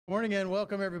Morning and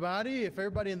welcome everybody. If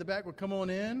everybody in the back would come on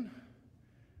in,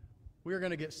 we are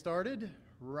going to get started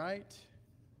right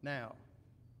now.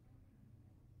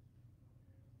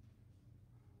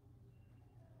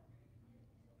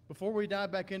 Before we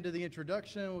dive back into the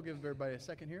introduction, we'll give everybody a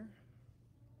second here.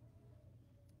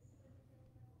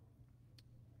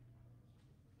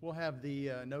 We'll have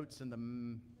the notes and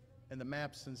the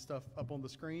maps and stuff up on the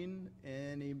screen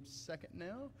any second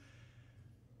now.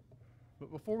 But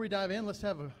before we dive in, let's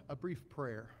have a brief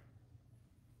prayer.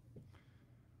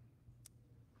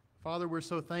 Father, we're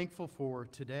so thankful for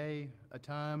today, a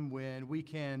time when we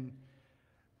can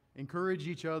encourage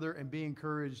each other and be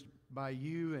encouraged by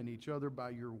you and each other by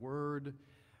your word.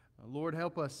 Lord,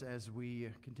 help us as we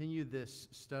continue this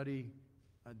study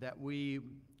that we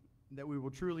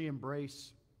will truly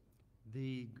embrace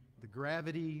the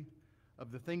gravity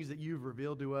of the things that you've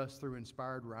revealed to us through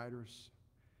inspired writers.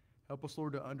 Help us,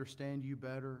 Lord, to understand you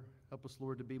better. Help us,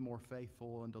 Lord, to be more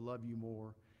faithful and to love you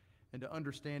more and to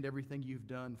understand everything you've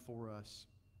done for us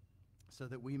so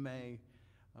that we may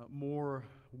more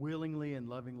willingly and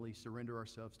lovingly surrender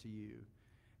ourselves to you.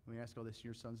 And we ask all this in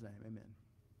your Son's name. Amen.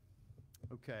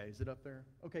 Okay, is it up there?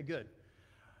 Okay, good.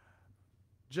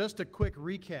 Just a quick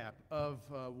recap of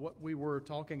what we were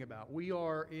talking about. We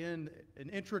are in an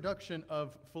introduction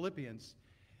of Philippians.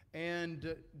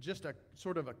 And just a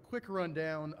sort of a quick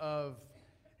rundown of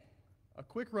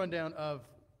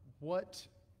what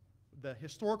the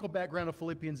historical background of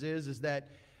Philippians is that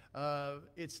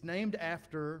it's named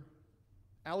after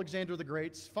Alexander the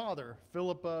Great's father,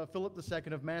 Philip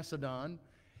II of Macedon,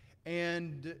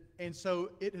 and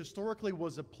so it historically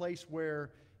was a place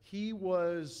where he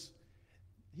was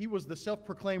the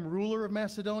self-proclaimed ruler of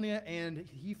Macedonia, and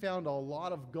he found a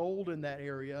lot of gold in that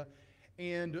area.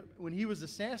 And when he was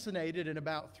assassinated in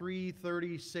about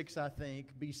 336, I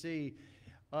think, BC,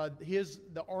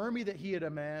 the army that he had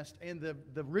amassed and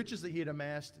the riches that he had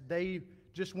amassed, they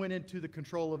just went into the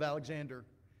control of Alexander.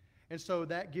 And so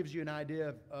that gives you an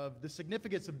idea of the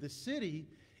significance of the city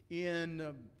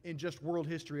in just world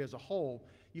history as a whole.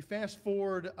 You fast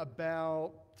forward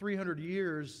about 300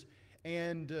 years,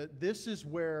 and this is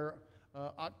where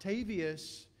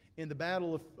Octavius, in the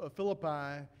Battle of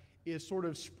Philippi, is sort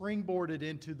of springboarded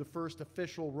into the first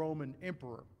official Roman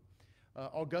emperor,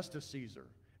 Augustus Caesar.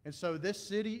 And so this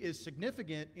city is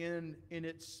significant in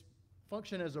its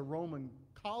function as a Roman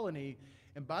colony.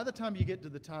 And by the time you get to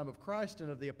the time of Christ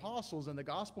and of the apostles and the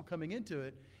gospel coming into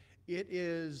it, it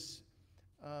is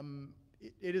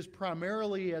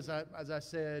primarily, as I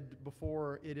said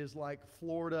before, it is like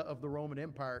Florida of the Roman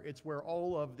Empire. It's where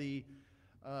all of the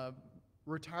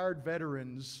retired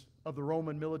veterans of the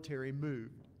Roman military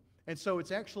moved. And so it's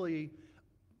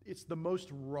the most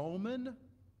Roman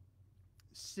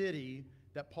city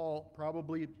that Paul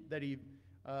probably, you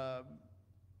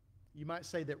might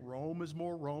say that Rome is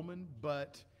more Roman,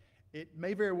 but it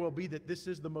may very well be that this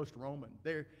is the most Roman.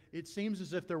 It seems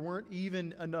as if there weren't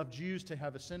even enough Jews to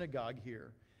have a synagogue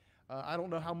here. I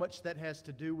don't know how much that has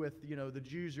to do with, the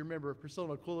Jews. You remember Priscilla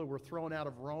and Aquila were thrown out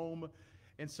of Rome,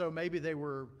 and so maybe they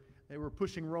were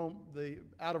pushing Rome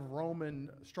out of Roman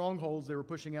strongholds. They were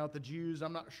pushing out the Jews.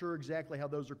 I'm not sure exactly how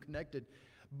those are connected.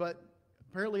 But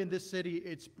apparently in this city,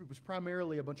 it was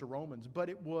primarily a bunch of Romans. But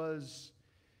it was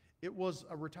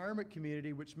a retirement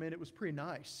community, which meant it was pretty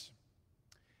nice.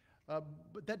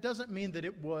 But that doesn't mean that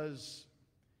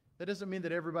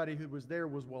everybody who was there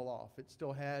was well off. It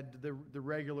still had the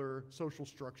regular social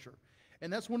structure.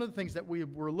 And that's one of the things that we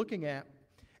were looking at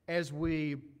as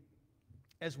we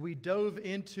dove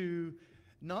into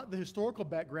not the historical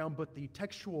background, but the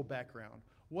textual background.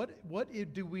 What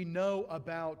do we know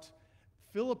about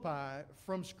Philippi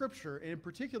from Scripture? And in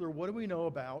particular, what do we know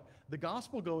about the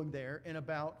gospel going there and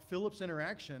about Philip's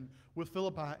interaction with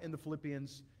Philippi in the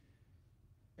Philippians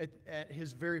at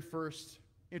his very first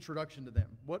introduction to them?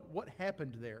 What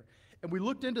happened there? And we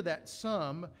looked into that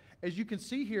some. As you can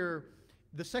see here,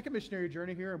 the second missionary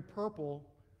journey here in purple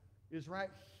is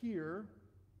right here.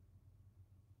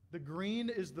 The green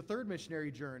is the third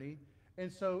missionary journey. And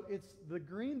so it's the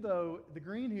green, though. The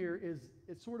green here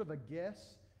it's sort of a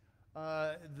guess.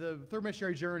 The third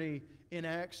missionary journey in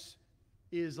Acts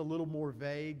is a little more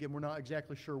vague, and we're not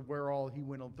exactly sure where all he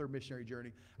went on the third missionary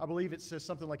journey. I believe it says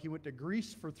something like he went to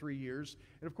Greece for 3 years.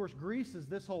 And of course, Greece is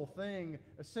this whole thing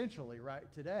essentially, right,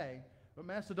 today. But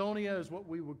Macedonia is what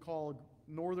we would call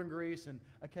northern Greece, and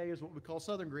Achaia is what we call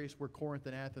southern Greece, where Corinth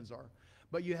and Athens are.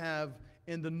 But you have,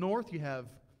 in the north, you have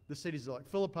the cities like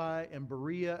Philippi and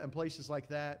Berea and places like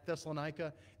that,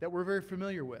 Thessalonica, that we're very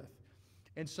familiar with.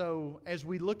 And so as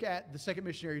we look at the second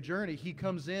missionary journey, he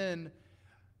comes in,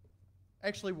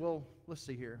 actually, well, let's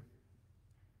see here.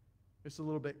 It's a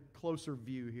little bit closer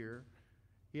view here.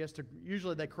 He has to,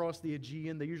 usually they cross the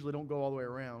Aegean. They usually don't go all the way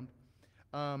around.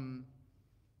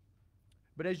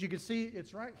 But as you can see,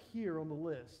 it's right here on the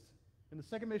list. In the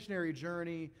second missionary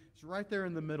journey, it's right there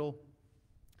in the middle.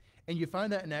 And you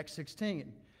find that in Acts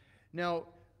 16. Now,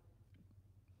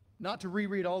 not to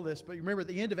reread all this, but remember at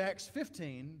the end of Acts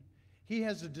 15, he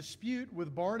has a dispute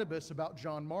with Barnabas about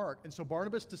John Mark. And so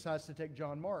Barnabas decides to take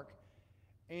John Mark.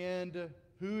 And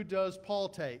who does Paul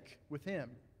take with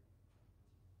him?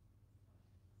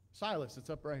 Silas. It's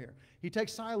up right here. He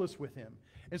takes Silas with him.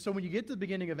 And so when you get to the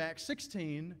beginning of Acts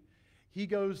 16, he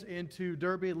goes into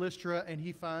Derbe, Lystra, and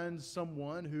he finds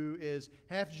someone who is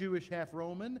half Jewish, half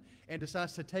Roman, and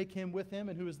decides to take him with him.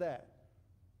 And who is that?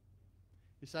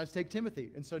 He decides to take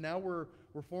Timothy. And so now we're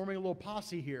forming a little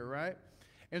posse here, right?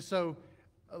 And so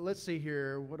let's see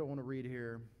here. What do I want to read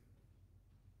here?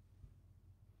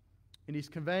 And he's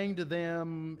conveying to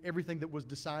them everything that was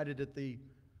decided at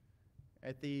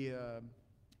the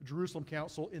Jerusalem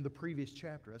Council in the previous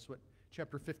chapter. That's what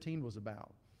chapter 15 was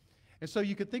about. And so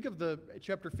you could think of the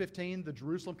chapter 15, the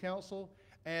Jerusalem Council,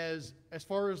 as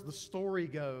far as the story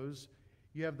goes,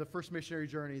 you have the first missionary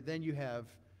journey, then you have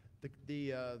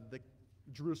the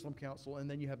Jerusalem Council, and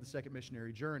then you have the second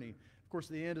missionary journey. Of course,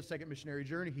 at the end of the second missionary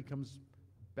journey, he comes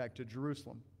back to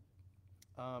Jerusalem,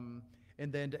 and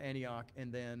then to Antioch,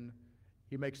 and then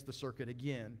he makes the circuit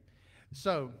again.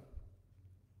 So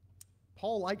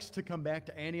Paul likes to come back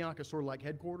to Antioch as sort of like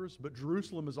headquarters, but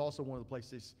Jerusalem is also one of the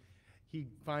places he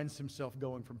finds himself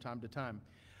going from time to time.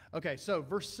 Okay, so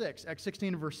verse 6, Acts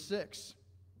 16 verse 6.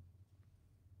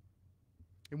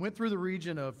 He went through the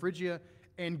region of Phrygia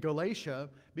and Galatia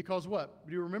because what?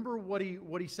 Do you remember what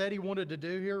he said he wanted to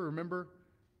do here? Remember?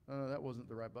 That wasn't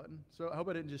the right button. So I hope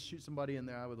I didn't just shoot somebody in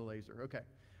the eye with a laser. Okay.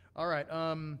 All right.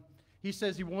 He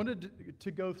says he wanted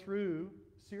to go through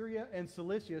Syria and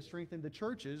Cilicia, strengthen the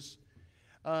churches,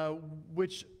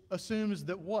 which assumes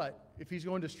that what? If he's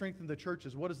going to strengthen the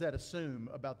churches, what does that assume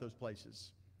about those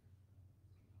places?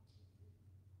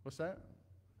 What's that?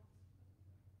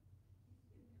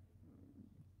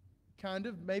 Kind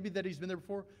of. Maybe that he's been there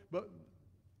before, but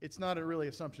it's not a really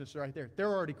assumption. It's right there. There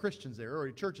are already Christians there,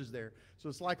 already churches there. So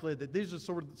it's likely that these are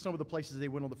sort of some of the places they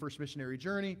went on the first missionary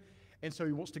journey, and so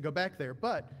he wants to go back there.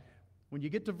 But when you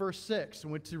get to verse 6,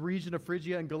 and went to the region of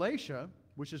Phrygia and Galatia,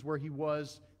 which is where he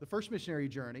was the first missionary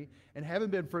journey, and having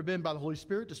been forbidden by the Holy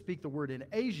Spirit to speak the word in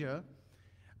Asia,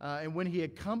 and when he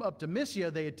had come up to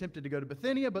Mysia, they attempted to go to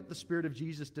Bithynia, but the Spirit of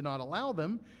Jesus did not allow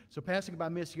them. So passing by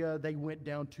Mysia, they went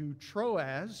down to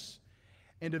Troas,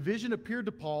 and a vision appeared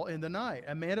to Paul in the night.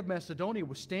 A man of Macedonia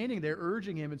was standing there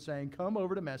urging him and saying, "Come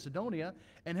over to Macedonia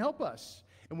and help us."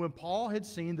 And when Paul had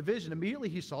seen the vision, immediately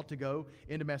he sought to go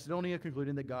into Macedonia,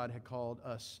 concluding that God had called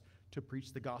us to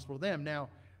preach the gospel to them. Now,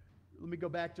 let me go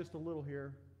back just a little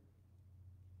here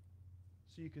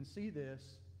so you can see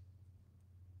this.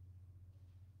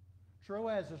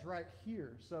 Troas is right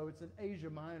here, so it's in Asia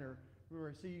Minor.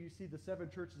 Remember, you see the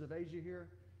 7 churches of Asia here?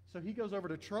 So he goes over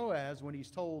to Troas when he's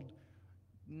told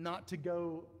not to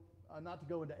go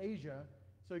into Asia.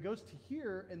 So he goes to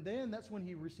here, and then that's when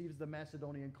he receives the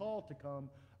Macedonian call to come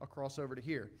across over to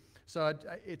here. So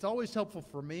it's always helpful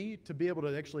for me to be able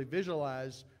to actually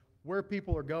visualize where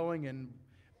people are going, and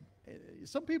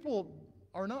some people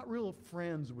are not real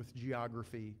friends with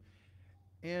geography.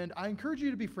 And I encourage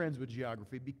you to be friends with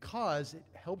geography because it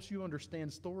helps you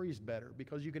understand stories better,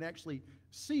 because you can actually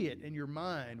see it in your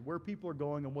mind where people are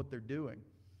going and what they're doing.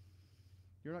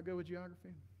 You're not good with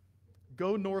geography?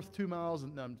 Go north 2 miles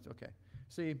and no, okay.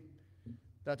 See,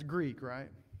 that's Greek, right?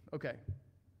 Okay.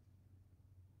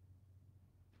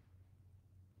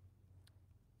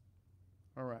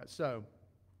 All right, so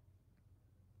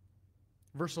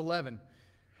verse 11.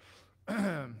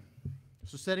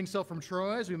 So setting sail from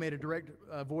Troas, we made a direct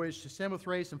voyage to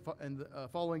Samothrace and the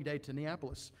following day to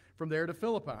Neapolis. From there to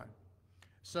Philippi.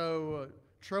 So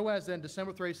Troas, then to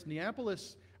Samothrace,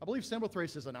 Neapolis. I believe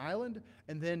Samothrace is an island,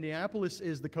 and then Neapolis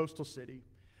is the coastal city.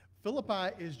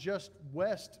 Philippi is just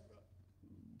west,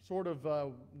 sort of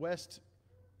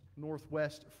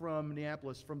west-northwest from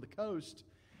Neapolis, from the coast.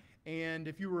 And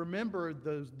if you remember,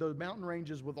 the mountain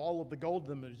ranges with all of the gold in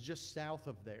them is just south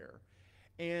of there.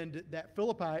 And that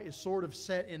Philippi is sort of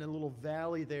set in a little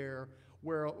valley there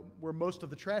where most of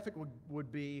the traffic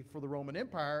would be for the Roman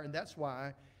Empire, and that's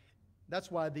why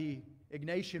the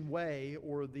Ignatian Way,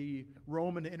 or the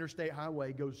Roman interstate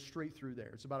highway, goes straight through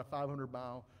there. It's about a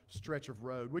 500-mile stretch of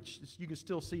road, which you can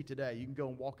still see today. You can go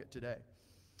and walk it today.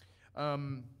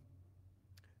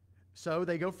 So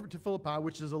they go to Philippi,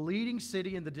 which is a leading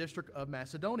city in the district of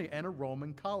Macedonia and a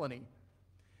Roman colony.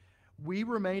 we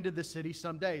remained in the city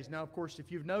some days. Now, of course,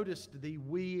 if you've noticed,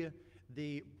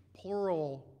 the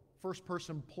plural, first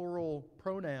person plural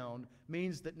pronoun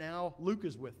means that now Luke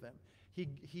is with them.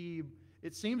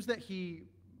 It seems that he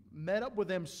met up with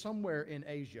them somewhere in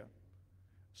Asia,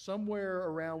 somewhere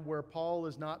around where Paul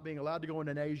is not being allowed to go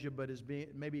into Asia, but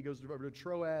maybe he goes over to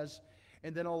Troas,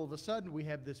 and then all of a sudden we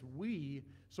have this we.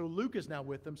 So Luke is now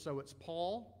with them. So it's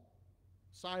Paul,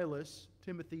 Silas,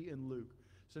 Timothy, and Luke.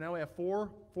 So now we have four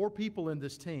people in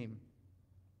this team.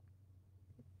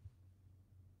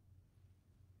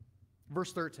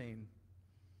 Verse 13.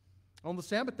 On the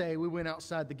Sabbath day, we went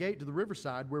outside the gate to the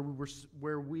riverside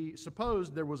where we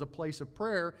supposed there was a place of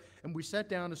prayer, and we sat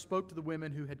down and spoke to the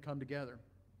women who had come together.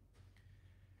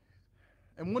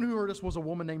 And one who heard us was a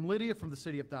woman named Lydia from the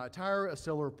city of Thyatira, a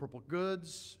seller of purple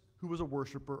goods, who was a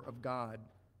worshiper of God.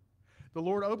 The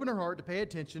Lord opened her heart to pay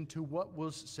attention to what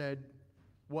was said,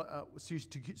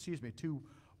 to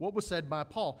what was said by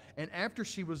Paul. And after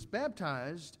she was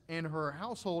baptized, and her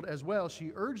household as well,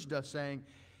 she urged us, saying,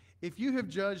 "If you have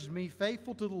judged me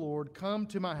faithful to the Lord, come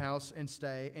to my house and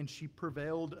stay." And she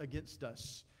prevailed against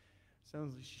us.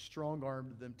 Sounds like she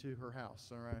strong-armed them to her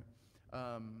house, all right?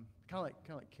 Kind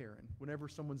of like Karen. Whenever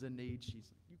someone's in need, she's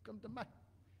like, "You come to my..."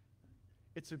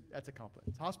 That's a compliment.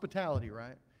 It's hospitality,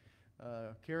 right?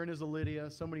 Karen is a Lydia.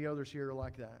 So many others here are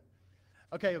like that.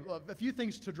 Okay, a few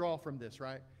things to draw from this,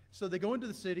 right? So they go into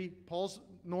the city. Paul's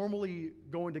normally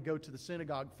going to go to the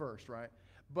synagogue first, right?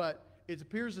 But it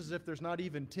appears as if there's not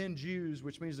even 10 Jews,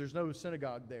 which means there's no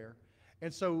synagogue there.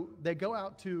 And so they go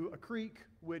out to a creek,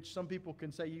 which some people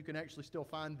can say you can actually still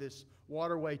find this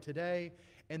waterway today.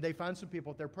 And they find some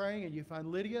people out there praying, and you find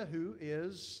Lydia, who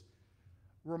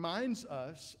reminds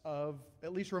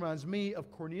me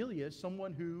of Cornelius,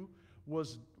 someone who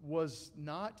was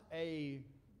not a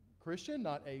Christian,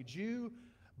 not a Jew,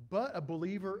 but a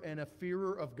believer and a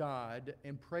fearer of God,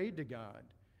 and prayed to God.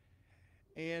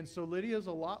 And so Lydia is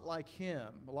a lot like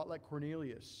him, a lot like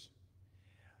Cornelius.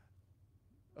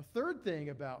 A third thing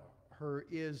about her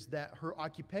is that her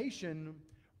occupation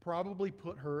probably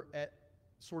put her at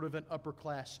sort of an upper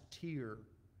class tier.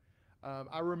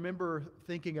 I remember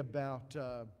thinking about,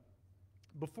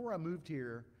 before I moved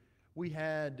here, we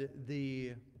had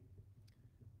the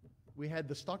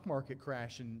stock market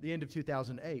crash in the end of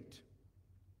 2008.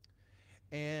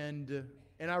 And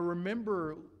I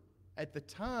remember at the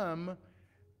time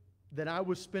that I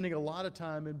was spending a lot of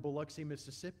time in Biloxi,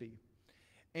 Mississippi.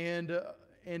 And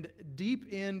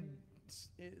deep in,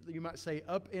 you might say,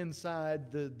 up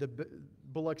inside the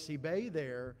Biloxi Bay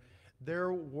there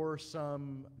were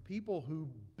some people who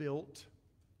built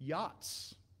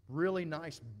yachts, really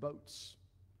nice boats.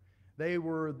 They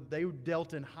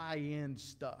dealt in high-end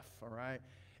stuff, all right?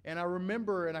 And I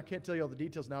remember, and I can't tell you all the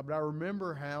details now, but I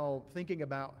remember thinking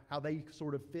about how they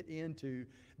sort of fit into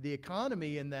the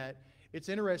economy, and that it's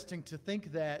interesting to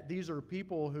think that these are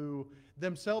people who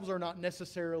themselves are not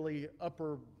necessarily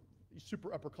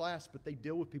super upper class, but they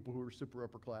deal with people who are super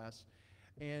upper class.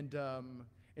 And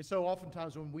so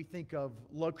oftentimes when we think of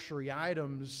luxury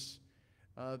items,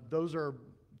 those are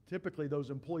typically those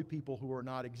employ people who are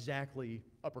not exactly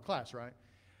upper class, right?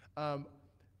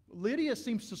 Lydia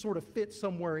seems to sort of fit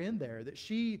somewhere in there, that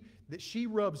she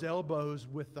rubs elbows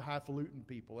with the highfalutin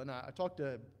people. And I talked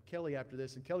to Kelly after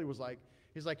this, and Kelly was like,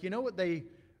 he's like, you know what they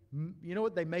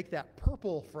make that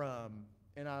purple from?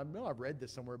 And I know I've read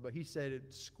this somewhere, but he said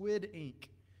it's squid ink.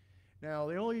 Now,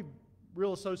 the only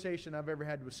real association I've ever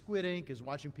had with squid ink is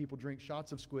watching people drink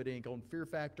shots of squid ink on Fear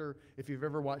Factor. If you've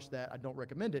ever watched that, I don't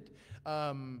recommend it.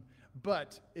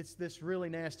 But it's this really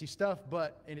nasty stuff,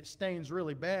 and it stains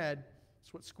really bad.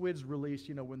 It's what squids release,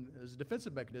 as a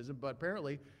defensive mechanism, but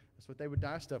apparently that's what they would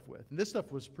dye stuff with. And this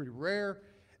stuff was pretty rare,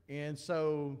 and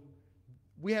so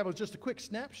we have just a quick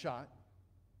snapshot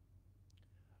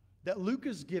that Luke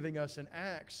is giving us in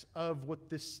Acts of what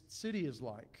this city is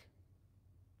like.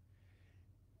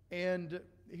 And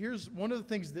here's one of the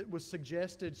things that was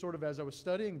suggested sort of as I was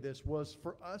studying this, was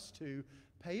for us to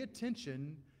pay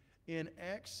attention in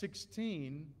Acts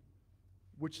 16,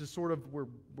 which is sort of,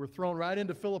 we're thrown right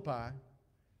into Philippi,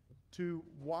 to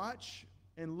watch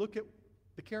and look at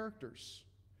the characters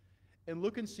and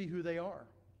look and see who they are.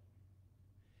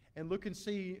 And look and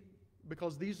see,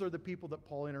 because these are the people that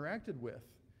Paul interacted with.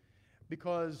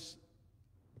 Because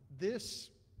the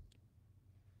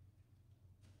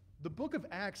book of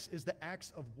Acts is the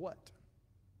Acts of what?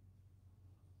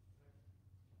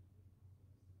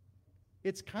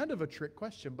 It's kind of a trick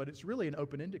question, but it's really an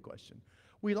open-ended question.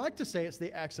 We like to say it's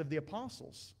the Acts of the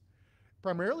Apostles.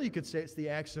 Primarily, you could say it's the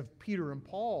Acts of Peter and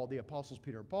Paul, the Apostles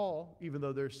Peter and Paul, even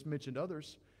though there's mentioned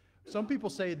others. Some people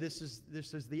say this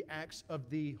is the acts of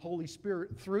the Holy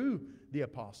Spirit through the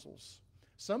apostles.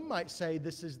 Some might say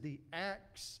this is the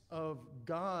acts of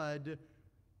God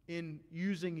in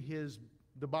using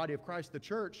the body of Christ, the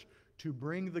church, to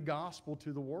bring the gospel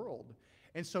to the world.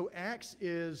 And so Acts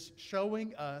is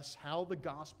showing us how the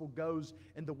gospel goes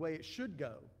and the way it should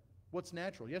go. What's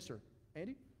natural? Yes, sir.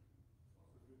 Andy?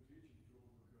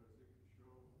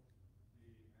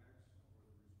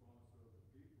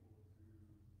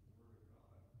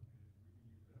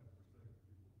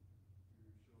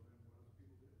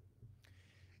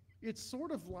 It's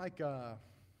sort of like the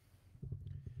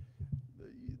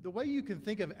way you can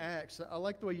think of Acts. I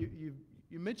like the way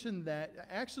you mentioned that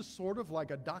Acts is sort of like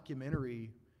a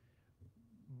documentary,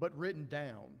 but written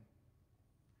down.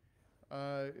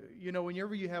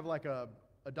 Whenever you have like a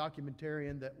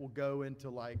documentarian that will go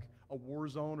into like a war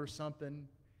zone or something,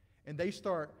 and they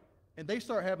start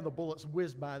having the bullets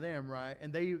whiz by them, right?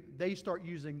 And they start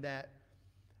using that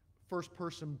first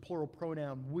person plural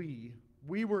pronoun we.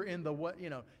 We were in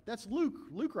that's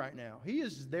Luke right now. He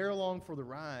is there along for the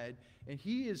ride, and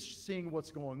he is seeing what's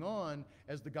going on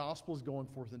as the gospel is going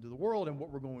forth into the world. And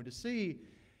what we're going to see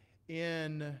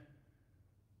in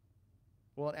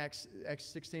Acts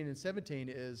 16 and 17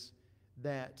 is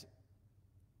that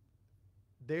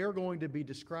they are going to be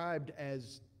described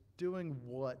as doing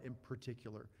what in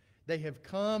particular? They have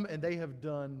come and they have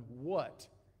done what?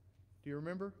 Do you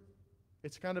remember?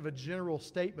 It's kind of a general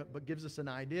statement, but gives us an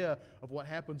idea of what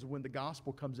happens when the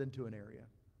gospel comes into an area.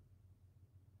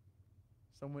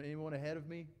 Anyone ahead of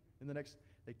me?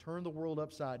 They turn the world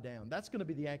upside down. That's going to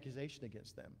be the accusation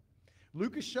against them.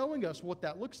 Luke is showing us what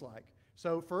that looks like.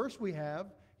 So first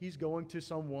he's going to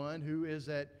someone who is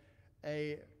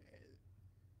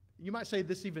you might say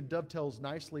this even dovetails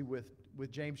nicely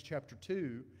with James chapter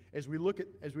 2 as we look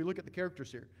at the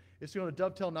characters here. It's going to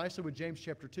dovetail nicely with James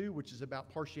chapter 2, which is about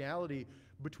partiality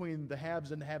between the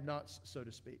haves and the have-nots, so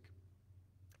to speak.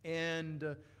 And,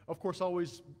 of course,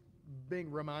 always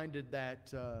being reminded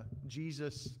that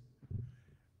Jesus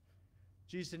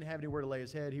didn't have anywhere to lay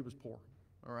his head. He was poor.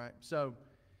 All right? So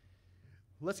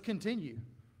let's continue.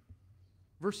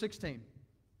 Verse 16.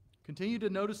 Continue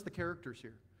to notice the characters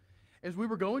here. As we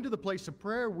were going to the place of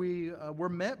prayer, we were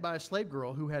met by a slave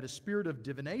girl who had a spirit of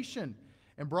divination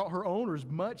and brought her owners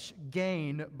much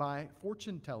gain by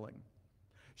fortune-telling.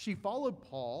 She followed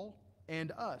Paul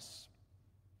and us,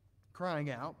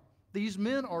 crying out, "These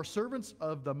men are servants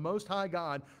of the Most High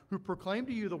God, who proclaim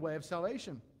to you the way of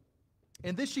salvation."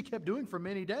 And this she kept doing for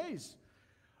many days.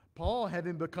 Paul,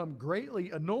 having become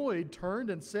greatly annoyed, turned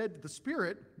and said to the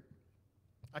spirit,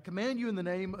 "I command you in the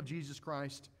name of Jesus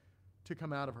Christ to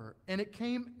come out of her." And it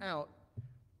came out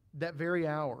that very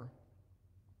hour.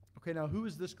 Okay, now who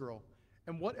is this girl?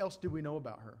 And what else do we know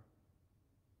about her?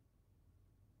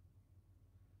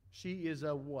 She is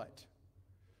a what?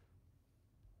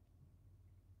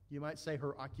 You might say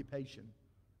her occupation.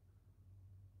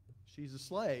 She's a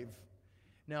slave.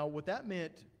 Now, what that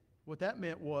meant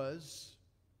was,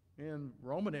 in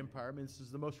Roman Empire, I mean, this is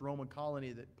the most Roman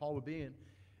colony that Paul would be in,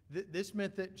 this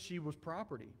meant that she was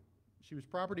property. She was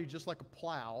property just like a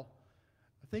plow.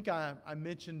 I think I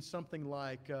mentioned something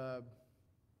like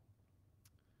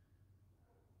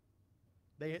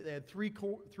they had three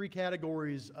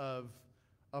categories of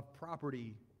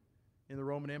property in the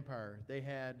Roman Empire. They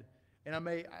had, and I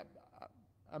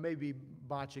may be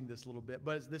botching this a little bit,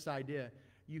 but it's this idea.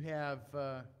 You have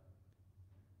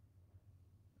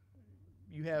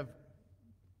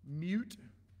mute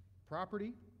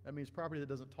property. That means property that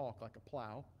doesn't talk, like a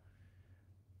plow.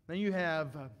 Then you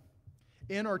have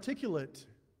inarticulate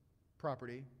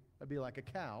property. That'd be like a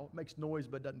cow. It makes noise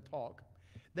but doesn't talk.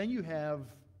 Then you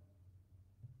have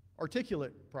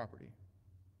articulate property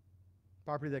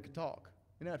that could talk.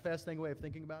 Isn't that a fascinating way of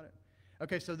thinking about it?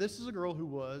 Okay, so this is a girl who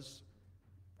was,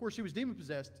 of course, she was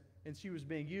demon-possessed, and she was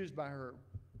being used by her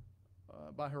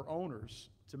owners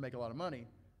to make a lot of money.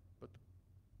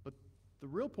 But the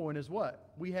real point is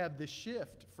what? We have this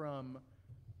shift from,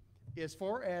 as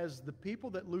far as the people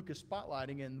that Luke is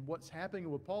spotlighting and what's happening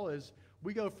with Paul is,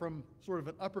 we go from sort of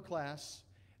an upper class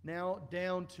now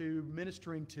down to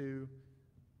ministering to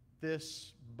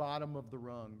this bottom of the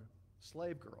rung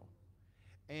slave girl.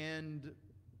 And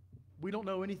we don't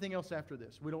know anything else after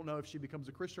this. We don't know if she becomes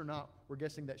a Christian or not. We're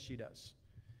guessing that she does.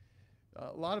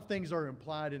 A lot of things are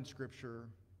implied in Scripture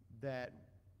that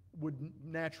would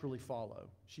naturally follow.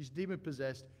 She's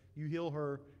demon-possessed. You heal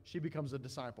her. She becomes a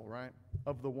disciple, right,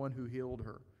 of the one who healed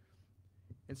her.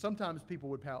 And sometimes people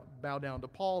would bow down to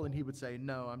Paul, and he would say,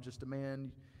 "No, I'm just a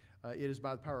man. It is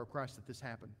by the power of Christ that this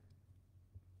happened."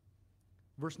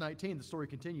 Verse 19, the story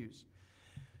continues.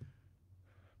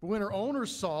 But when her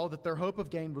owners saw that their hope of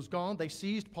gain was gone, they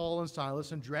seized Paul and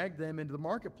Silas and dragged them into the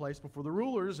marketplace before the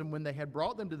rulers. And when they had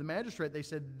brought them to the magistrate, they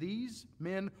said, "These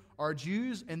men are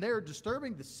Jews, and they are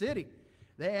disturbing the city.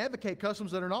 They advocate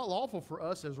customs that are not lawful for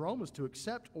us as Romans to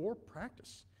accept or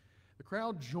practice." The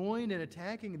crowd joined in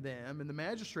attacking them, and the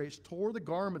magistrates tore the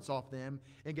garments off them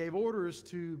and gave orders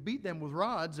to beat them with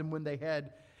rods. And when they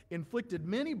had inflicted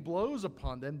many blows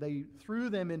upon them, they threw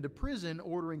them into prison,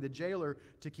 ordering the jailer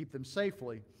to keep them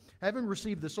safely. Having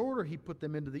received this order, he put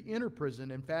them into the inner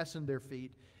prison and fastened their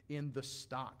feet in the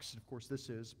stocks. Of course, this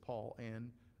is Paul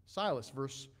and Silas.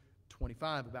 Verse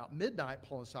 25, about midnight,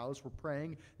 Paul and Silas were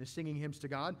praying and singing hymns to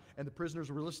God, and the prisoners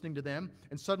were listening to them.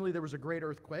 And suddenly there was a great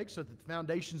earthquake, so that the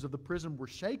foundations of the prison were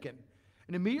shaken.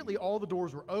 And immediately all the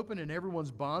doors were open and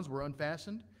everyone's bonds were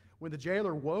unfastened. When the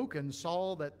jailer woke and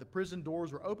saw that the prison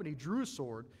doors were open, he drew a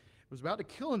sword, was about to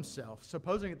kill himself,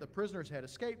 supposing that the prisoners had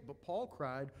escaped. But Paul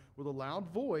cried with a loud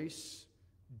voice,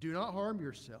 "Do not harm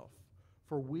yourself,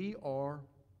 for we are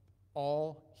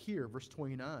all here." Verse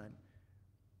 29.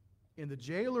 And the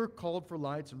jailer called for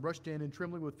lights and rushed in, and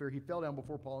trembling with fear, he fell down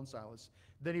before Paul and Silas.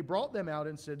 Then he brought them out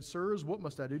and said, "Sirs, what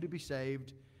must I do to be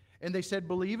saved?" And they said,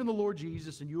 "Believe in the Lord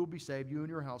Jesus, and you will be saved, you and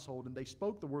your household." And they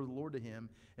spoke the word of the Lord to him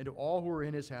and to all who were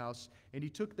in his house. And he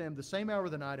took them the same hour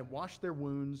of the night and washed their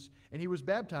wounds. And he was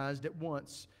baptized at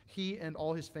once, he and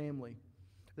all his family.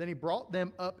 Then he brought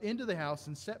them up into the house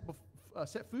and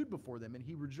set food before them. And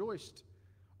he rejoiced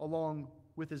along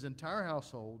with his entire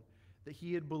household that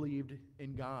he had believed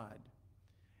in God.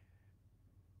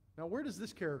 Now, where does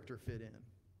this character fit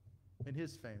in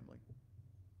his family?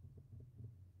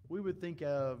 We would think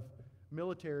of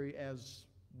military as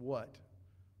what?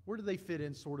 Where do they fit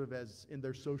in sort of as in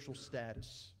their social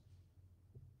status?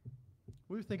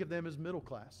 We would think of them as middle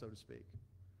class, so to speak.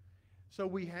 So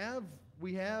we have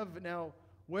now,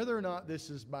 whether or not this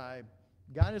is by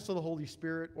guidance of the Holy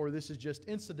Spirit or this is just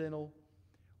incidental,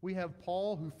 we have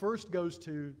Paul who first goes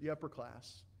to the upper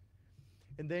class,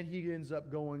 and then he ends up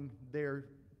going there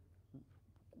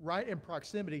right in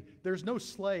proximity. There's no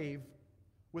slave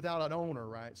without an owner,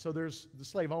 right? So there's the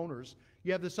slave owners.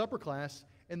 You have this upper class,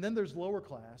 and then there's lower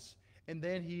class, and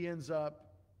then he ends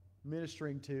up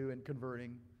ministering to and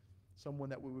converting someone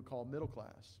that we would call middle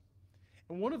class.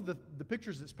 And one of the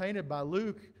pictures that's painted by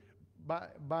Luke,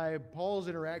 by Paul's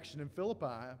interaction in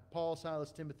Philippi, Paul,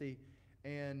 Silas, Timothy,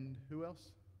 and who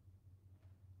else?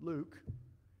 Luke.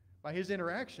 By his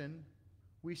interaction,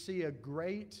 we see a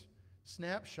great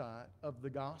snapshot of the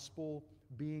gospel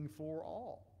being for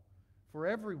all, for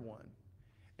everyone.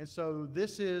 And so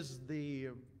this is the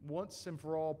once and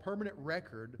for all permanent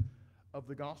record of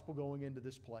the gospel going into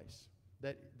this place.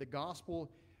 That the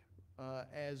gospel,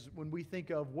 as when we think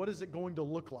of what is it going to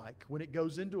look like when it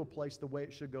goes into a place the way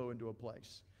it should go into a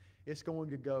place, it's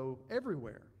going to go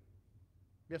everywhere.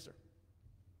 Yes, sir.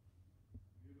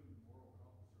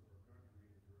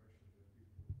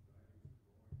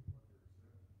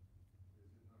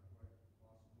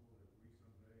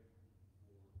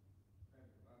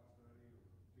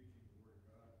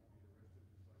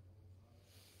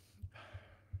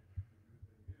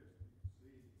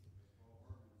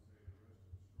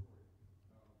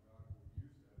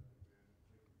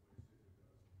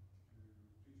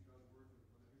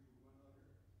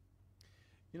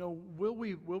 You know, will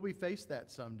we face that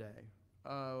someday?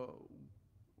 Will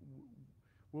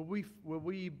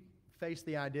we face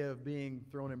the idea of being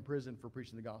thrown in prison for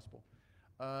preaching the gospel?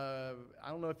 I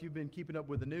don't know if you've been keeping up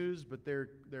with the news, but there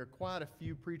are quite a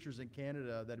few preachers in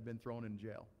Canada that have been thrown in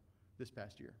jail this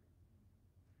past year,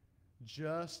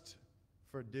 just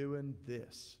for doing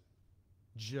this,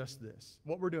 just this,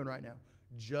 what we're doing right now,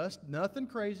 just nothing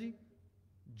crazy,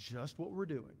 just what we're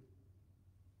doing.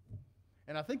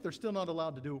 And I think they're still not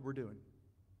allowed to do what we're doing,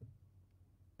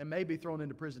 and may be thrown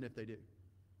into prison if they do.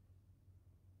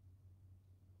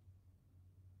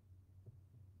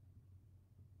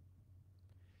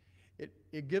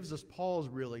 It gives us pause,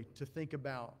 really, to think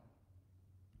about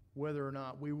whether or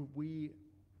not we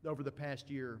over the past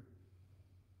year,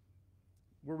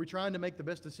 were we trying to make the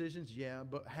best decisions? Yeah,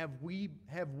 but have we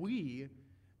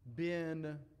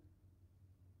been,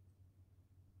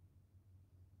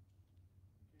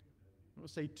 I would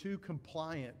say, too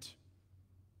compliant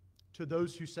to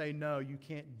those who say, no, you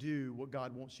can't do what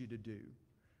God wants you to do?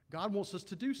 God wants us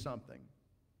to do something.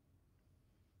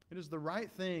 It is the right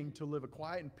thing to live a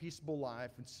quiet and peaceable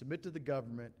life and submit to the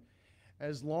government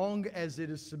as long as it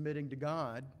is submitting to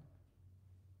God.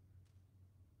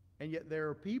 And yet there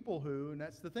are people who, and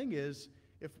that's the thing is,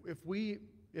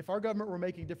 if our government were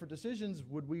making different decisions,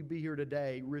 would we be here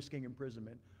today risking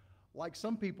imprisonment? Like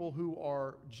some people who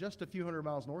are just a few hundred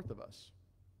miles north of us.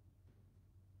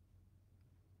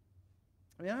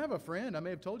 I mean, I have a friend, I may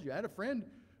have told you, I had a friend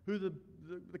who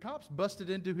the cops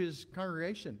busted into his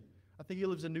congregation. I think he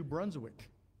lives in New Brunswick.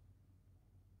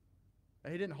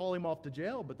 They didn't haul him off to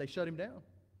jail, but they shut him down.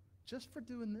 Just for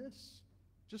doing this.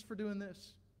 Just for doing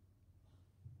this.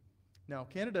 Now,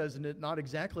 Canada is not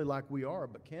exactly like we are,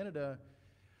 but Canada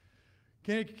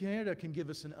can give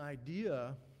us an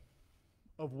idea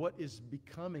of what is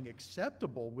becoming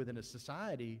acceptable within a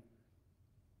society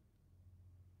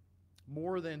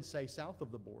more than, say, south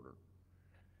of the border.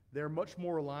 They're much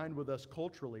more aligned with us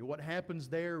culturally. What happens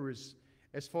there is,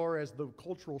 as far as the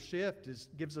cultural shift,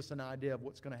 gives us an idea of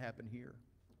what's going to happen here.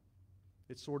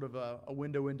 It's sort of a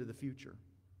window into the future.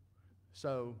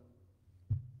 So,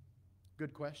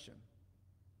 good question.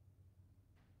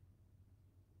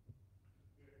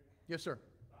 Yes, sir.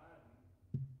 Biden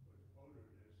was quoted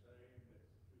as saying that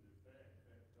to the effect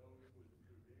that those with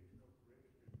traditional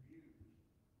Christian views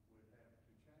would have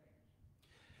to change.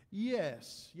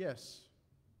 Yes.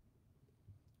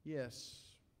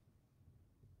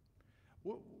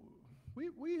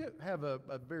 We have a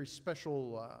very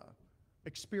special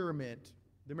experiment.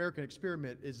 The American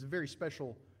experiment is very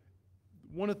special.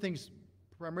 One of the things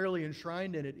primarily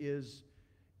enshrined in it is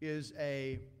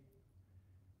a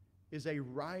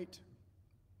right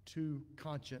to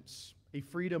conscience, a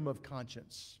freedom of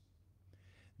conscience.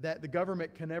 That the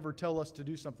government can never tell us to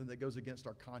do something that goes against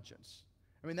our conscience.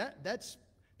 I mean, that's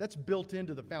built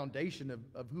into the foundation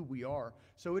of who we are.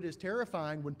 So it is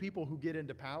terrifying when people who get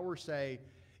into power say,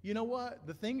 you know what,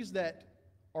 the things that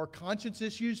are conscience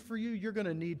issues for you, you're going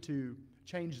to need to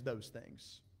change those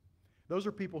things. Those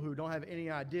are people who don't have any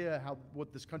idea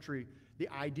what this country, the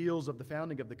ideals of the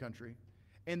founding of the country,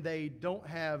 and they don't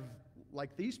have,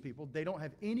 like these people, they don't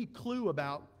have any clue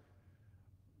about,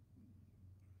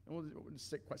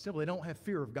 quite simply, they don't have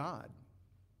fear of God.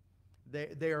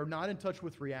 They are not in touch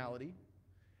with reality.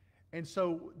 And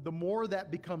so the more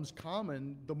that becomes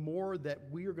common, the more that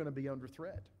we are going to be under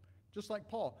threat. Just like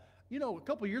Paul. You know, a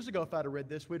couple years ago, if I'd have read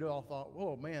this, we'd all thought,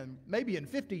 oh man, maybe in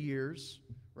 50 years,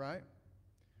 right?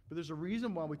 But there's a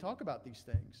reason why we talk about these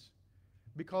things.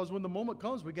 Because when the moment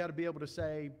comes, we got to be able to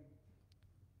say,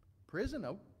 prison,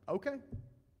 oh, okay.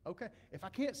 If I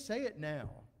can't say it now,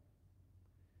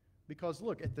 because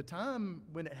look, at the time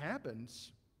when it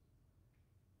happens,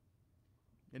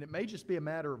 and it may just be a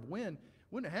matter of when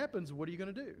it happens, what are you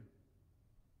going to do?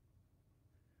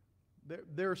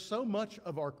 There's so much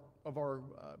of our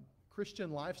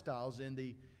Christian lifestyles in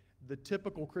the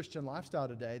typical Christian lifestyle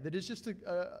today that is just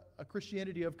a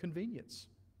Christianity of convenience.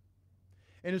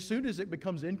 And as soon as it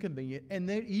becomes inconvenient, and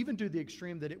then even to the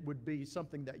extreme that it would be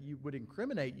something that would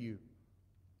incriminate you,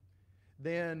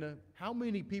 then how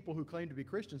many people who claim to be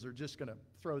Christians are just going to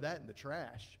throw that in the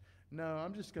trash? No,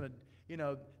 I'm just going to,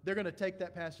 they're going to take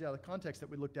that passage out of the context that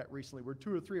we looked at recently, where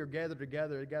 2 or 3 are gathered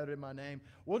together, gathered in my name.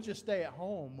 We'll just stay at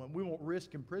home when we won't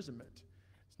risk imprisonment.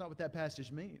 It's not what that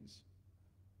passage means.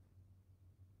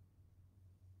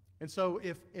 And so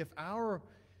if our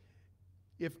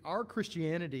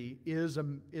Christianity is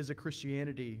a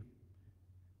Christianity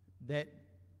that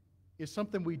is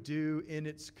something we do in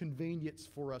its convenience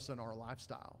for us in our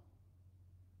lifestyle,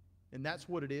 and that's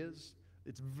what it is,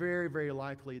 it's very, very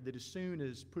likely that as soon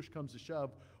as push comes to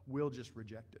shove, we'll just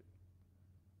reject it.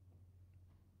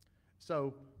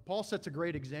 So Paul sets a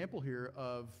great example here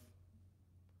of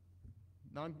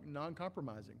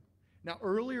non-compromising. Now,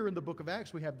 earlier in the book of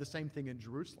Acts, we have the same thing in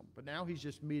Jerusalem, but now he's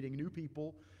just meeting new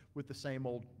people with the same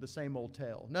old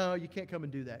tale. No, you can't come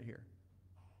and do that here.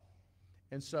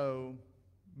 And so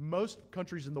most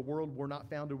countries in the world were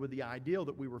not founded with the ideal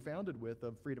that we were founded with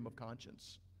of freedom of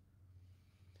conscience.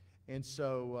 And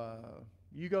so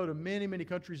you go to many, many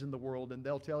countries in the world, and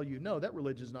they'll tell you, no, that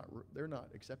religion's they're not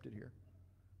accepted here.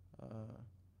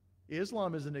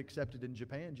 Islam isn't accepted in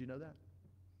Japan. Do you know that?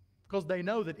 Because they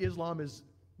know that Islam is,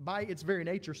 by its very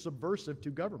nature, subversive to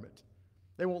government.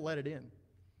 They won't let it in.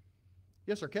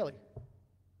 Yes, sir, Kelly.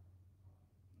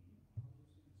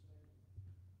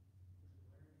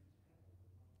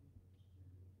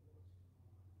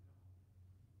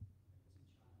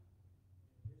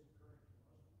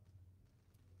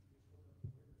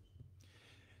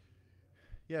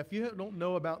 Yeah, if you don't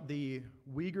know about the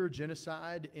Uyghur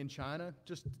genocide in China,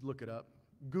 just look it up.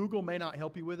 Google may not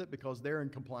help you with it because they're in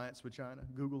compliance with China.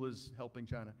 Google is helping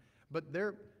China. But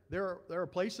there are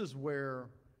places where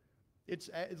it's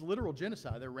literal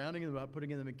genocide. They're rounding them up, putting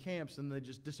them in camps, and they're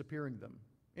just disappearing them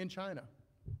in China.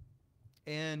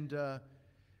 And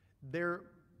they're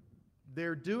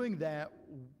doing that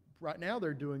right now.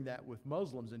 They're doing that with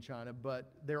Muslims in China,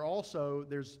 but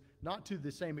there's not to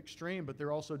the same extreme, but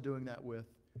they're also doing that with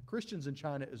Christians in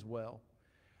China as well.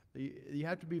 You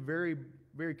have to be very,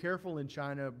 very careful in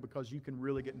China because you can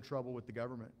really get in trouble with the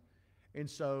government. And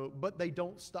so, but they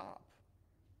don't stop.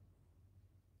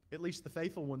 At least the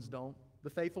faithful ones don't. The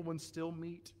faithful ones still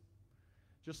meet.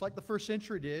 Just like the first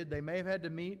century did. They may have had to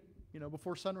meet,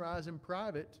 before sunrise in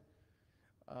private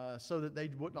so that they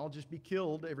wouldn't all just be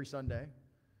killed every Sunday.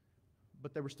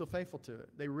 But they were still faithful to it.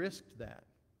 They risked that.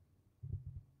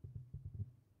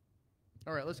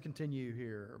 All right, let's continue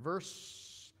here.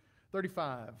 Verse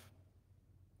 35.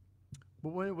 But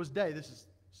when it was day,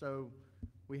 so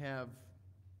we have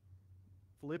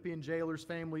Philippian jailer's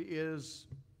family is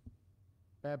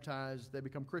baptized. They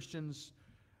become Christians.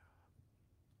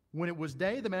 When it was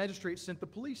day, the magistrate sent the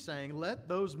police, saying, "Let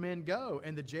those men go."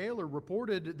 And the jailer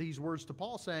reported these words to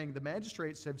Paul, saying, "The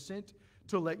magistrates have sent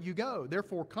to let you go.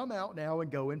 Therefore, come out now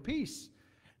and go in peace."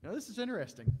 Now, this is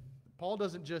interesting. Paul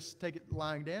doesn't just take it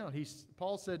lying down.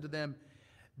 Paul said to them,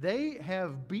 "They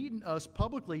have beaten us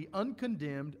publicly,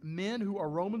 uncondemned, men who are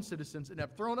Roman citizens, and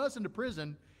have thrown us into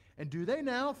prison. And do they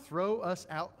now throw us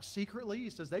out secretly?" He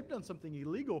says they've done something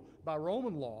illegal by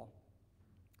Roman law.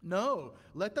 "No,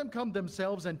 let them come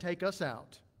themselves and take us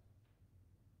out."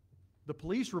 The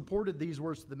police reported these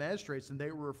words to the magistrates, and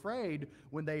they were afraid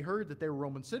when they heard that they were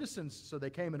Roman citizens. So they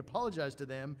came and apologized to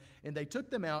them, and they took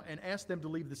them out and asked them to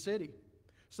leave the city.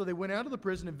 So they went out of the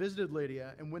prison and visited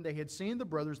Lydia, and when they had seen the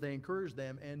brothers, they encouraged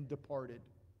them and departed.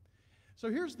 So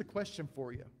here's the question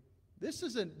for you. This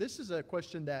is a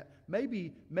question that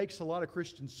maybe makes a lot of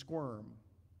Christians squirm.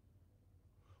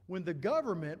 When the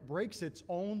government breaks its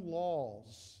own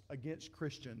laws against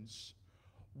Christians,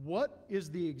 what is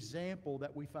the example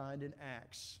that we find in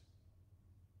Acts?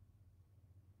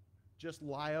 Just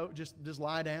lie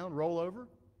down, roll over?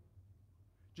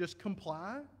 Just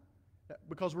comply?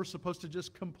 Because we're supposed to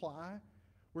just comply?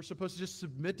 We're supposed to just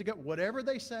submit to God? Whatever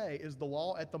they say is the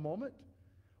law at the moment?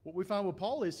 What we find with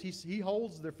Paul is he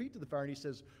holds their feet to the fire and he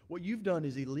says, "What you've done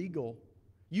is illegal.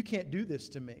 You can't do this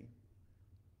to me."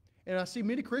 And I see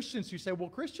many Christians who say, "Well,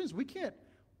 Christians, we can't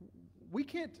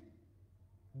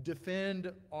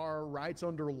defend our rights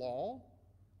under law.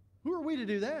 Who are we to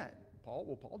do that?"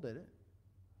 Paul did it.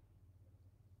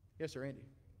 Yes, sir, Andy.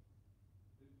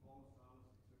 Did Paul and Silas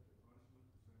accept the punishment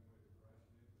the same way that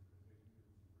Christ did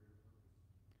because they knew it was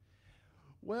a greater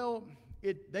purpose? Well,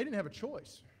 they didn't have a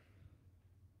choice.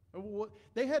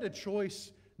 They had a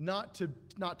choice not to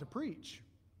preach.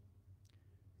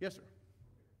 Yes, sir. As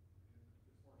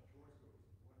far as choice goes,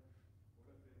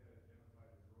 what if they had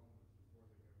identified as Romans before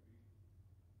they got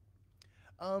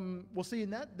beaten? Well, see,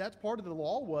 and that's part of the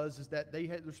law is that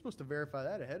they're supposed to verify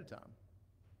that ahead of time.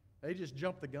 They just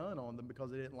jumped the gun on them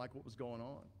because they didn't like what was going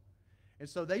on, and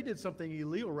so they did something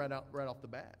illegal right off the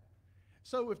bat.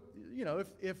 So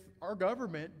if our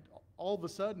government all of a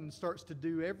sudden starts to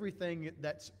do everything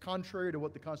that's contrary to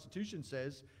what the Constitution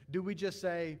says, do we just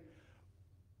say,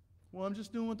 "Well, I'm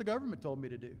just doing what the government told me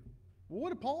to do"? Well, what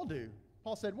did Paul do?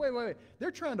 Paul said, wait. They're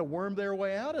trying to worm their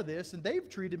way out of this, and they've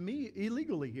treated me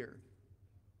illegally here.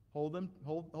 Hold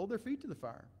their feet to the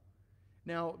fire.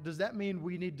 Now, does that mean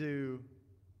we need to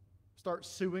start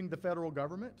suing the federal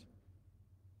government?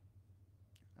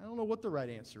 I don't know what the right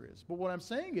answer is. But what I'm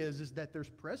saying is that there's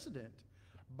precedent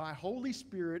by Holy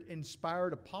Spirit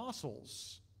inspired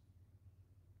apostles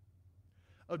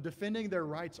of defending their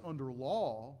rights under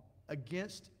law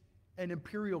against an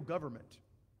imperial government.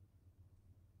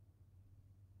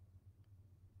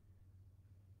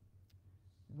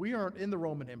 We aren't in the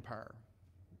Roman Empire.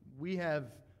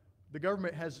 The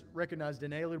government has recognized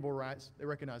inalienable rights. They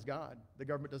recognize God. The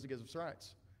government doesn't give us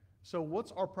rights. So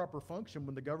what's our proper function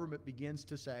when the government begins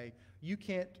to say, "You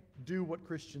can't do what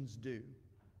Christians do"?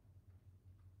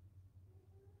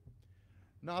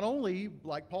 Not only,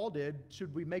 like Paul did,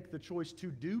 should we make the choice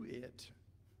to do it,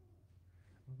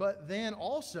 but then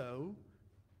also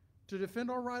to defend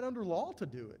our right under law to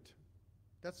do it.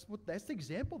 That's the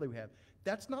example that we have.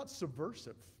 That's not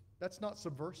subversive. That's not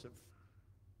subversive.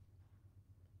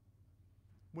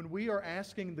 When we are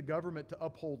asking the government to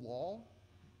uphold law,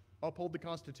 uphold the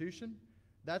Constitution,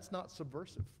 that's not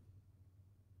subversive.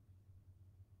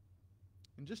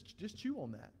 And just chew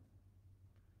on that.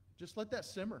 Just let that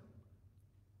simmer.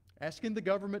 Asking the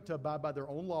government to abide by their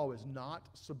own law is not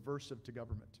subversive to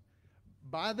government.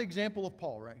 By the example of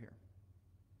Paul right here.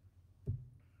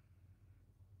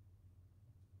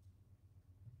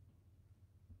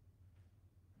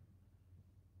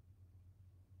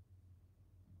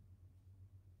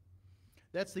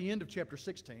 That's the end of chapter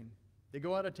 16. They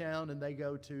go out of town and they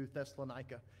go to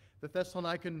Thessalonica. The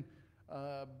Thessalonican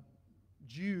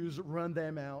Jews run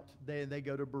them out. They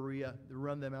go to Berea. They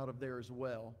run them out of there as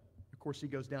well. Of course, he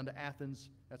goes down to Athens.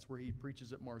 That's where he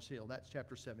preaches at Mars Hill. That's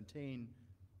chapter 17.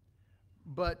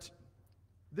 But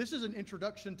this is an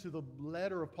introduction to the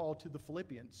letter of Paul to the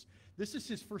Philippians. This is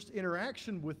his first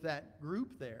interaction with that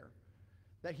group there,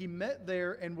 that he met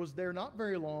there and was there not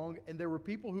very long, and there were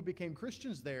people who became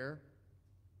Christians there.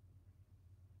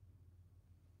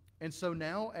 And so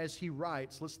now as he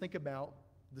writes, let's think about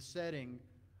the setting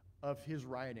of his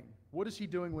writing. What is he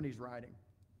doing when he's writing?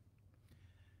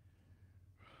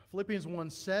 Philippians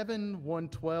 1:7,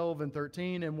 1:12, and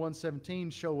 13, and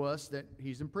 1:17 show us that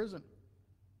he's in prison.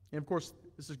 And of course,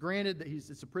 this is granted that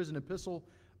it's a prison epistle,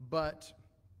 but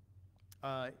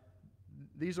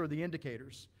these are the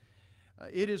indicators.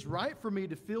 It is right for me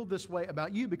to feel this way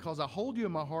about you because I hold you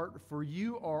in my heart, for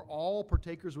you are all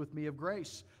partakers with me of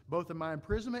grace, both in my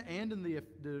imprisonment and in the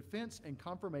defense and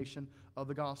confirmation of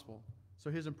the gospel.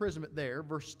 So his imprisonment there,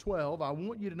 verse 12, I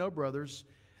want you to know, brothers,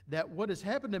 that what has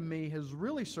happened to me has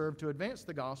really served to advance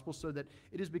the gospel so that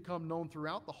it has become known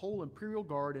throughout the whole imperial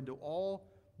guard and to all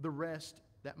the rest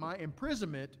that my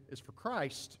imprisonment is for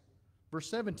Christ. Verse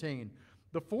 17,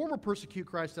 the former persecute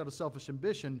Christ out of selfish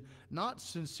ambition, not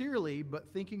sincerely,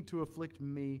 but thinking to afflict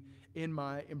me in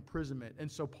my imprisonment. And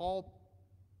so Paul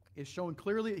is showing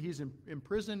clearly that he's in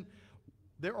prison.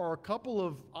 There are a couple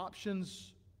of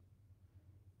options.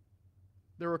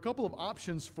 There are a couple of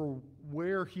options for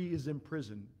where he is in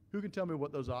prison. Who can tell me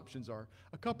what those options are?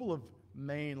 A couple of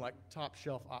main, like, top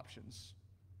shelf options.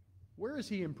 Where is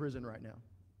he in prison right now?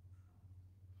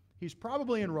 He's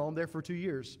probably in Rome there for 2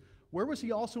 years. Where was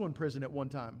he also in prison at one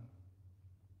time?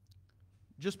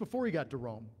 Just before he got to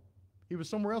Rome. He was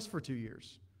somewhere else for 2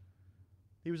 years.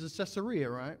 He was in Caesarea,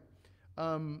 right?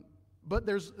 But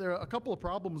there are a couple of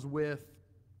problems with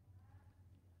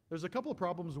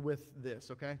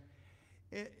this, okay?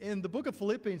 In the book of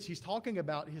Philippians, he's talking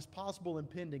about his possible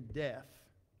impending death.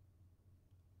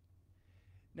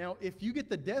 Now, if you get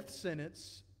the death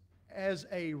sentence as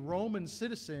a Roman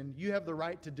citizen, you have the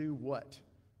right to do what?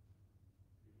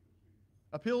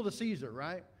 Appeal to Caesar,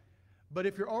 right? But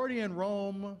if you're already in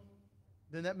Rome,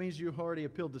 then that means you've already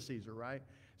appealed to Caesar, right?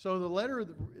 So the letter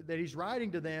that he's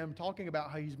writing to them, talking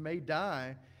about how he may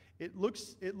die, it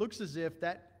looks as if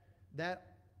that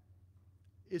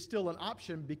is still an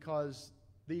option because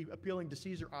the appealing to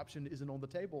Caesar option isn't on the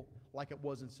table like it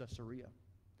was in Caesarea.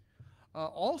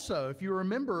 Also, if you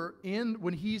remember,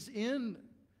 when he's in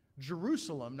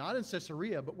Jerusalem, not in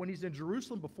Caesarea, but when he's in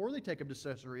Jerusalem before they take him to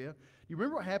Caesarea, you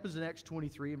remember what happens in Acts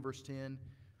 23 and verse 10?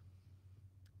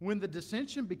 When the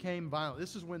dissension became violent,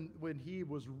 this is when he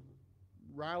was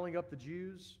riling up the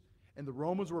Jews and the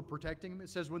Romans were protecting him. It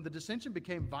says, when the dissension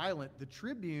became violent, the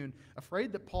tribune,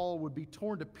 afraid that Paul would be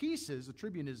torn to pieces, the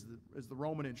tribune is the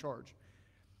Roman in charge,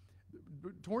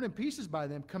 torn in pieces by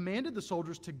them, commanded the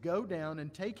soldiers to go down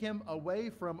and take him away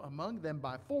from among them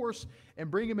by force and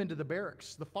bring him into the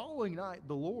barracks. The following night,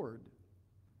 the Lord,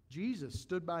 Jesus,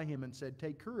 stood by him and said,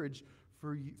 take courage,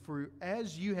 for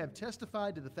as you have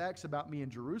testified to the facts about me in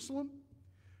Jerusalem,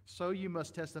 so you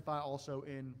must testify also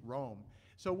in Rome.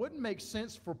 So it wouldn't make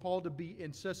sense for Paul to be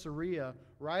in Caesarea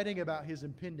writing about his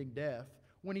impending death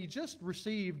when he just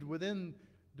received within,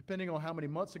 depending on how many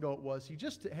months ago it was, he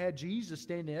just had Jesus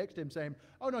standing next to him saying,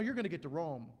 oh no, you're going to get to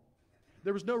Rome.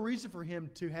 There was no reason for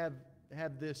him to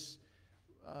have this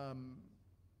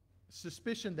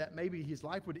suspicion that maybe his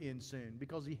life would end soon,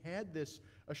 because he had this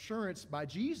assurance by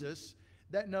Jesus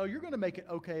that no, you're going to make it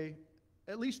okay,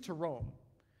 at least to Rome.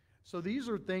 So these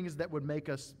are things that would make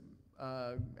us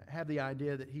have the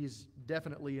idea that he's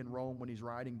definitely in Rome when he's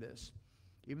writing this,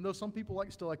 even though some people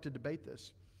still like to debate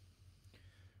this.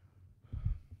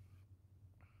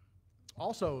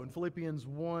 Also, in Philippians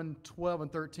 1:12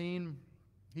 and 13,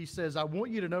 he says, I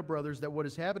want you to know, brothers, that what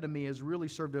has happened to me has really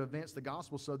served to advance the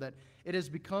gospel so that it has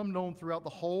become known throughout the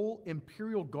whole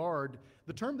imperial guard.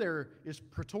 The term there is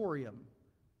praetorium,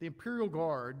 the imperial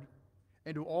guard,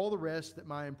 and to all the rest that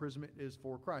my imprisonment is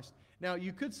for Christ. Now,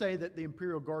 you could say that the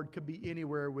imperial guard could be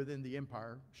anywhere within the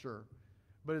empire, sure.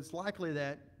 But it's likely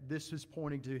that this is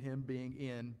pointing to him being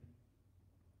in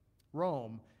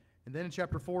Rome. And then in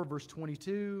chapter 4, verse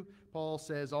 22, Paul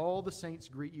says, all the saints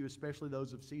greet you, especially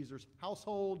those of Caesar's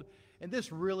household. And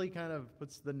this really kind of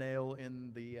puts the nail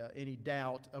in any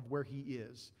doubt of where he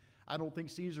is. I don't think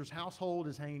Caesar's household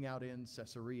is hanging out in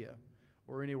Caesarea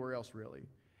or anywhere else really.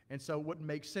 And so it wouldn't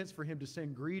make sense for him to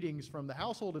send greetings from the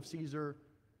household of Caesar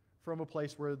from a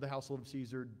place where the household of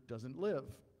Caesar doesn't live.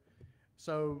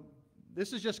 So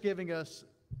this is just giving us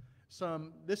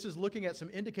this is looking at some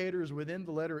indicators within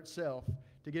the letter itself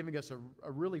to giving us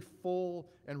a really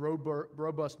full and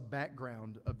robust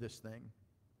background of this thing.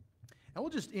 And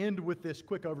we'll just end with this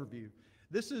quick overview.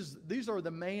 These are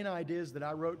the main ideas that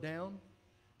I wrote down.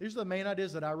 These are the main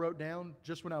ideas that I wrote down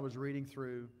just when I was read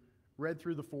through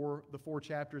the four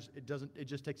chapters. It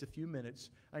just takes a few minutes.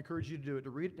 I encourage you to do it, to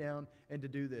read it down and to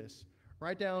do this.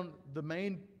 Write down the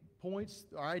main points,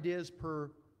 ideas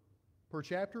per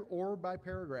chapter or by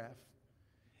paragraph.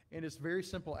 And it's very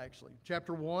simple, actually.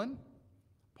 Chapter 1,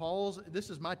 this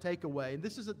is my takeaway, and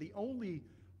this isn't the only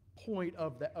point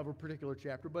of a particular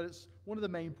chapter, but it's one of the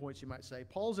main points, you might say.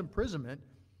 Paul's imprisonment,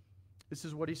 this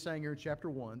is what he's saying here in chapter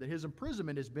 1, that his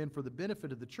imprisonment has been for the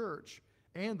benefit of the church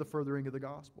and the furthering of the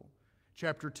gospel.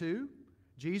 Chapter 2,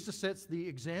 Jesus sets the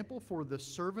example for the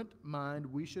servant mind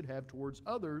we should have towards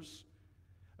others,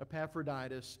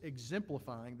 Epaphroditus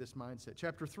exemplifying this mindset.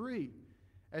 Chapter 3,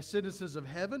 as citizens of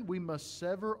heaven, we must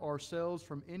sever ourselves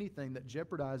from anything that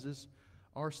jeopardizes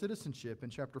our citizenship. In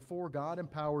chapter 4, God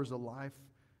empowers a life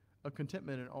of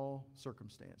contentment in all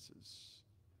circumstances.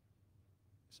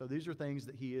 So these are things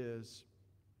that he is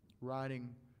writing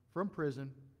from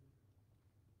prison,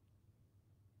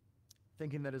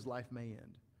 thinking that his life may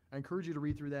end. I encourage you to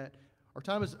read through that. Our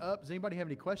time is up. Does anybody have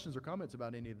any questions or comments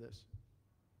about any of this?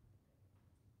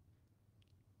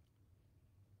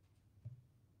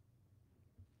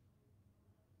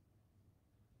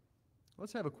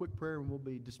 Let's have a quick prayer and we'll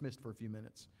be dismissed for a few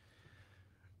minutes.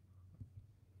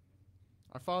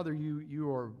 Our Father,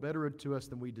 you are better to us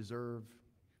than we deserve.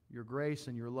 Your grace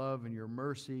and your love and your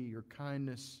mercy, your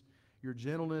kindness, your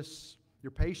gentleness,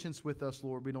 your patience with us,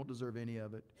 Lord, we don't deserve any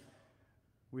of it.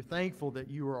 We're thankful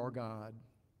that you are our God,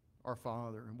 our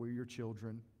Father, and we're your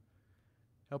children.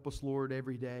 Help us, Lord,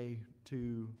 every day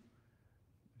to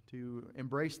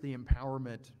embrace the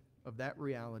empowerment of that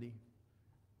reality,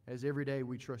 as every day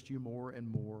we trust you more and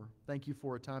more. Thank you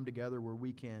for a time together where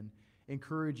we can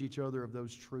encourage each other of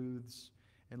those truths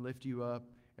and lift you up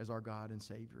as our God and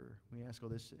Savior. We ask all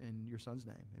this in your Son's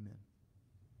name. Amen.